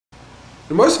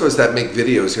Most of us that make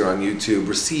videos here on YouTube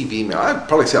receive email. I'd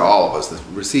probably say all of us that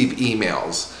receive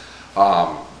emails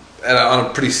and on a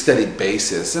pretty steady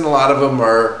basis. And a lot of them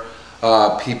are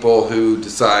people who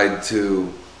decide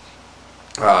to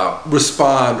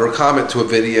respond or comment to a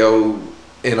video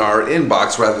in our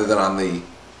inbox rather than on the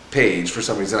page. For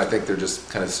some reason, I think they're just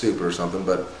kind of stupid or something.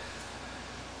 But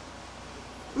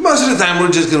most of the time,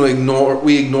 we're just going to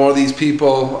ignore these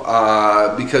people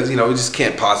because, you know, we just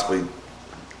can't possibly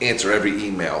answer every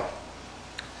email.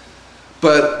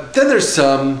 But then there's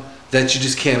some that you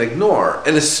just can't ignore,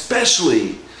 and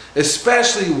especially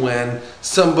when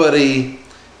somebody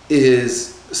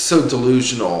is so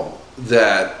delusional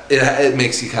that it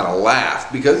makes you kind of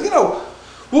laugh, because, you know,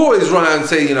 we'll always run out and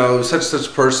say, you know,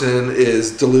 such person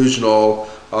is delusional,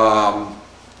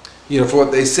 you know, for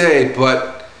what they say,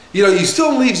 but, you know, you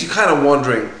still leaves you kind of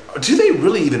wondering, do they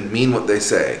really even mean what they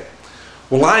say?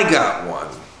 Well, I got one.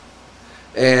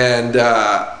 And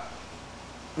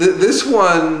this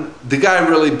one, the guy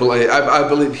really I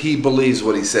believe he believes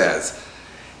what he says,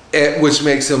 which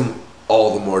makes him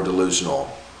all the more delusional.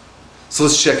 So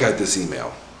let's check out this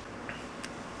email.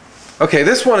 Okay,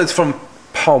 this one is from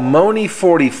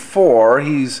Palmoni44.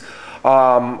 He's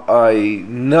a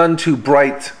none too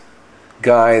bright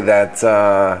guy that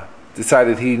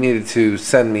decided he needed to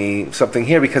send me something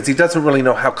here because he doesn't really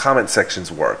know how comment sections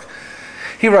work.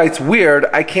 He writes, "Weird,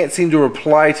 I can't seem to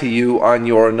reply to you on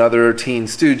your Another Teen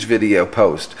Stooge video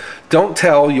post. Don't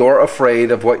tell you're afraid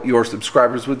of what your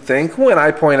subscribers would think when I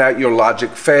point out your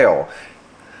logic fail."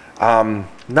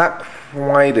 Not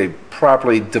quite a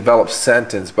properly developed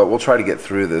sentence, but we'll try to get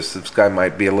through this. This guy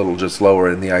might be a little just lower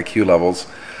in the IQ levels.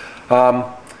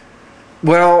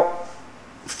 Well,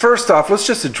 first off, let's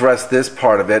just address this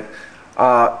part of it.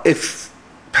 If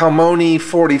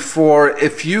Palmoni44,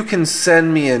 if you can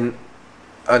send me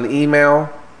an email,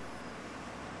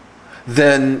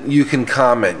 then you can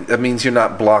comment. That means you're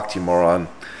not blocked, you moron.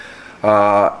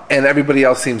 And everybody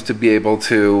else seems to be able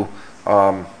to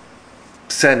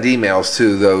send emails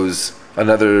to those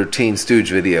Another Teen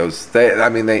Stooge videos.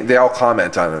 They all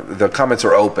comment on it. The comments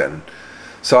are open.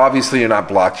 So obviously you're not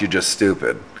blocked, you're just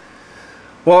stupid.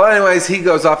 Well, anyways, he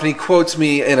goes off and he quotes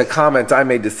me in a comment I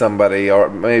made to somebody, or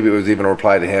maybe it was even a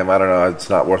reply to him. I don't know. It's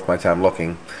not worth my time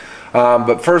looking.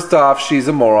 But first off, she's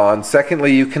a moron.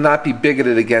 Secondly, you cannot be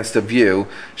bigoted against a view.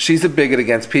 She's a bigot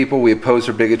against people. We oppose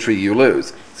her bigotry. You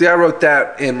lose. See, I wrote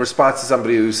that in response to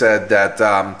somebody who said that,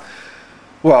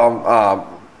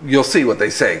 you'll see what they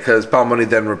say, because Palmoni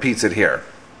then repeats it here.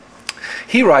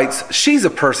 He writes, "She's a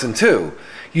person too.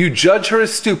 You judge her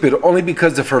as stupid only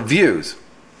because of her views."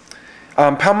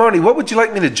 Palmoni, what would you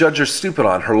like me to judge her stupid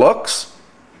on? Her looks?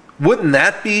 Wouldn't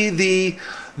that be the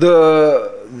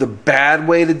bad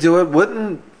way to do it?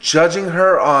 Wouldn't judging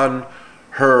her on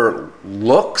her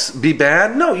looks be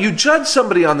bad? No, you judge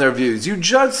somebody on their views. You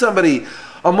judge somebody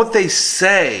on what they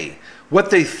say,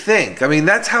 what they think. I mean,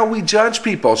 that's how we judge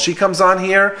people. She comes on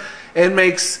here and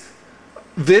makes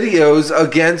videos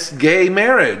against gay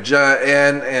marriage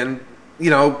and you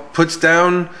know, puts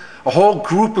down a whole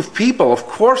group of people. Of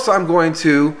course I'm going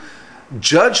to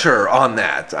judge her on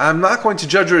that. I'm not going to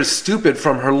judge her as stupid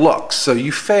from her looks, so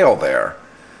you fail there.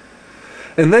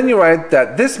 And then you write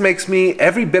that this makes me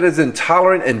every bit as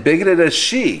intolerant and bigoted as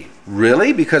she.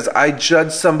 Really? Because I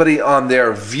judge somebody on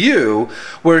their view,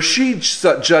 where she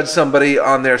judged somebody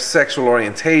on their sexual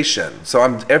orientation. So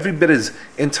I'm every bit as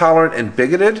intolerant and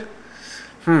bigoted?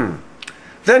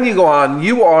 Then you go on,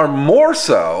 you are more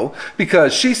so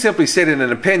because she simply stated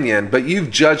an opinion, but you've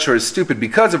judged her as stupid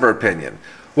because of her opinion.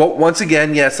 Well, once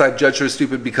again, yes, I've judged her as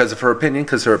stupid because of her opinion,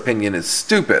 because her opinion is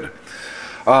stupid.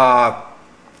 But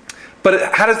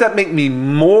how does that make me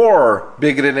more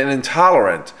bigoted and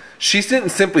intolerant? She didn't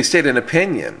simply state an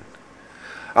opinion.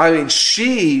 I mean,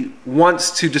 she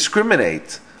wants to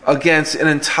discriminate against an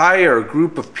entire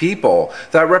group of people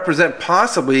that represent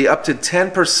possibly up to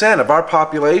 10% of our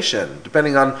population,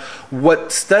 depending on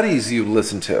what studies you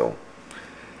listen to.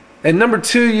 And number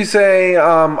two, you say,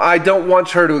 I don't want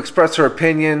her to express her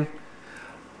opinion.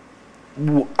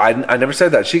 I never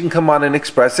said that. She can come on and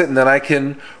express it, and then I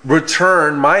can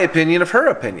return my opinion of her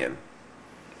opinion,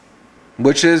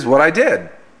 which is what I did.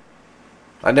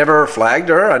 I never flagged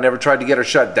her. I never tried to get her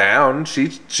shut down.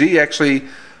 She actually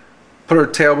put her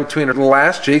tail between her little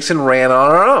ass cheeks and ran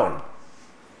on her own.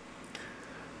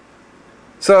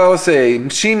 So let's see.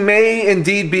 She may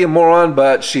indeed be a moron,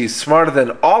 but she's smarter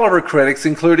than all of her critics,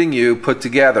 including you, put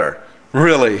together.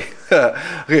 Really?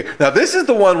 Okay. Now this is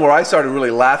the one where I started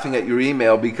really laughing at your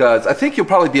email, because I think you'll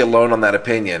probably be alone on that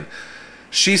opinion.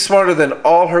 She's smarter than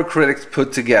all her critics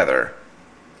put together.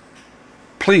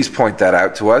 please point that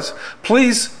out to us.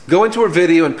 Please go into her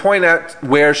video and point out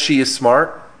where she is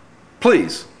smart.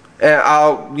 Please. And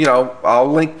I'll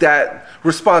link that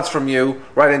response from you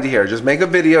right into here. Just make a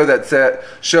video that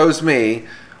shows me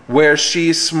where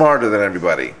she's smarter than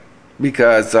everybody,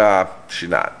 because she's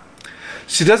not.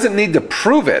 She doesn't need to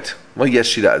prove it. Well, yes,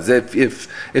 she does. If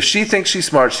she thinks she's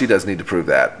smart, she does need to prove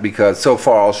that, because so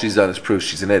far all she's done is prove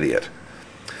she's an idiot.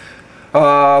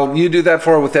 You do that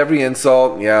for her with every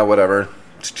insult. Yeah, whatever.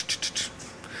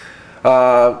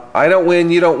 I don't win,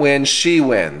 you don't win, she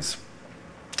wins.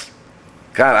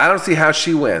 God, I don't see how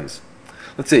she wins.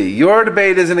 Let's see. Your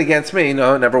debate isn't against me.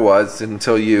 No, it never was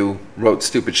until you wrote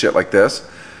stupid shit like this.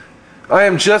 I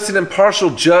am just an impartial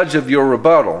judge of your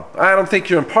rebuttal. I don't think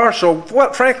you're impartial.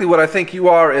 Frankly, what I think you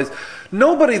are is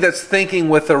nobody that's thinking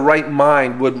with their right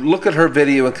mind would look at her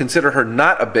video and consider her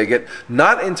not a bigot,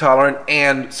 not intolerant,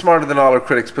 and smarter than all her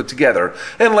critics put together,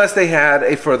 unless they had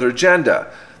a further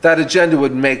agenda. That agenda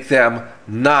would make them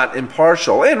not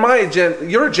impartial. And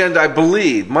your agenda, I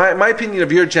believe, my opinion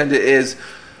of your agenda is,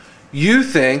 you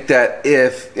think that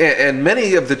and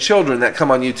many of the children that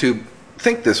come on YouTube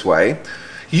think this way,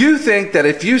 you think that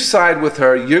if you side with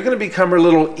her, you're going to become her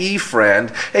little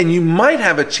e-friend, and you might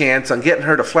have a chance on getting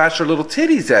her to flash her little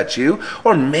titties at you,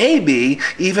 or maybe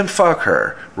even fuck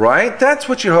her, right? That's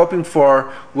what you're hoping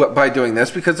for by doing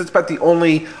this, because it's about the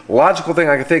only logical thing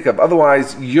I can think of.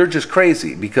 Otherwise, you're just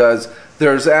crazy, because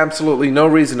there's absolutely no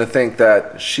reason to think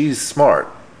that she's smart.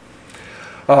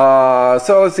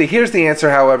 So let's see. Here's the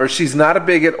answer, however. She's not a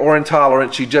bigot or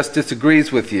intolerant. She just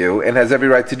disagrees with you and has every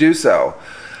right to do so.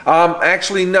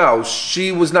 Actually, no.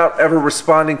 She was not ever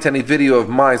responding to any video of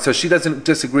mine, so she doesn't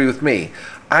disagree with me.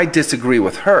 I disagree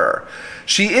with her.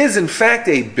 She is, in fact,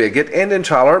 a bigot and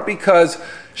intolerant because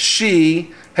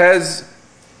she has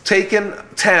taken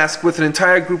task with an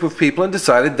entire group of people and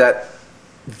decided that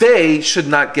they should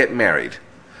not get married.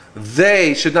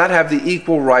 They should not have the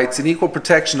equal rights and equal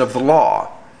protection of the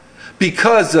law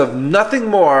because of nothing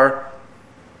more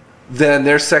than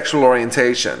their sexual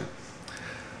orientation.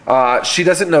 She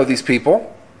doesn't know these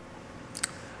people.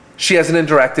 She hasn't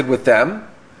interacted with them.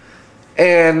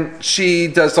 And she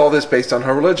does all this based on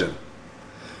her religion.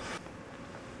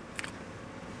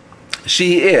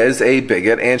 She is a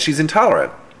bigot and she's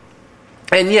intolerant.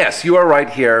 And yes, you are right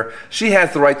here. She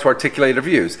has the right to articulate her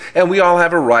views. And we all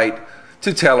have a right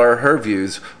to tell her her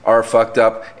views are fucked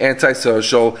up,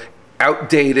 antisocial,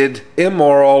 outdated,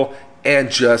 immoral, and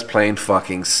just plain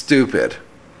fucking stupid.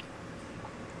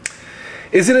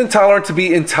 Is it intolerant to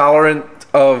be intolerant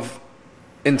of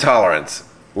intolerance?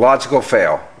 Logical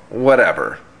fail.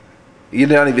 Whatever. You're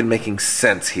not even making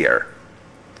sense here.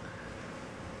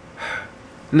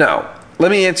 No.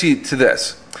 Let me answer you to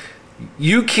this.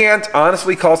 You can't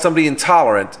honestly call somebody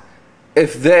intolerant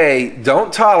if they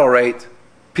don't tolerate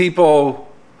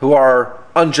people who are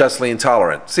unjustly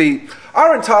intolerant. See,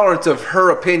 our intolerance of her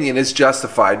opinion is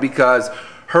justified because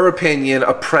her opinion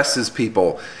oppresses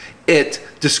people. It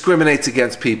discriminates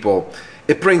against people.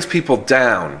 It brings people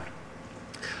down.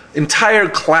 Entire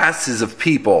classes of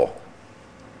people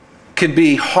can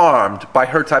be harmed by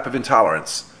her type of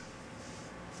intolerance.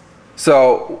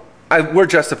 So we're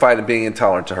justified in being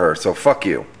intolerant to her, so fuck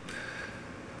you.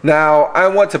 Now, I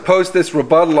want to post this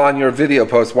rebuttal on your video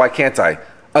post. Why can't I?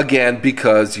 Again,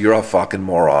 because you're a fucking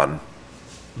moron.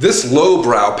 This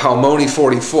lowbrow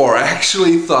Palmoni44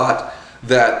 actually thought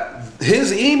that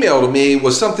his email to me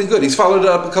was something good. He's followed it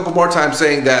up a couple more times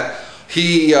saying that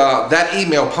that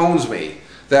email pwns me,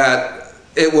 that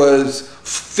it was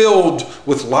filled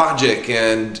with logic,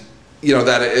 and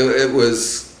that it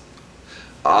was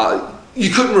you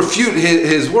couldn't refute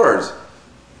his words.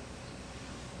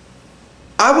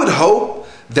 I would hope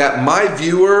that my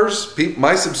viewers,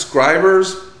 my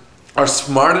subscribers, are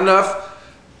smart enough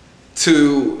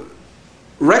to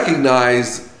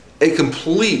recognize a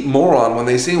complete moron when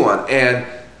they see one. And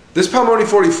this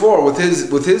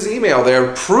Palmoni44 with his email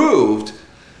there proved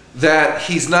that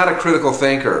he's not a critical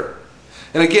thinker.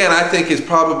 And again, I think it's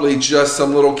probably just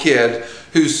some little kid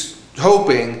who's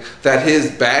hoping that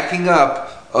his backing up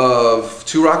of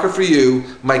Two Rocker For You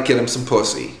might get him some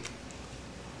pussy.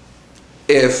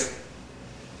 If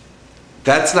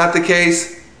that's not the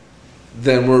case,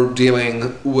 then we're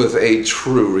dealing with a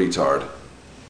true retard.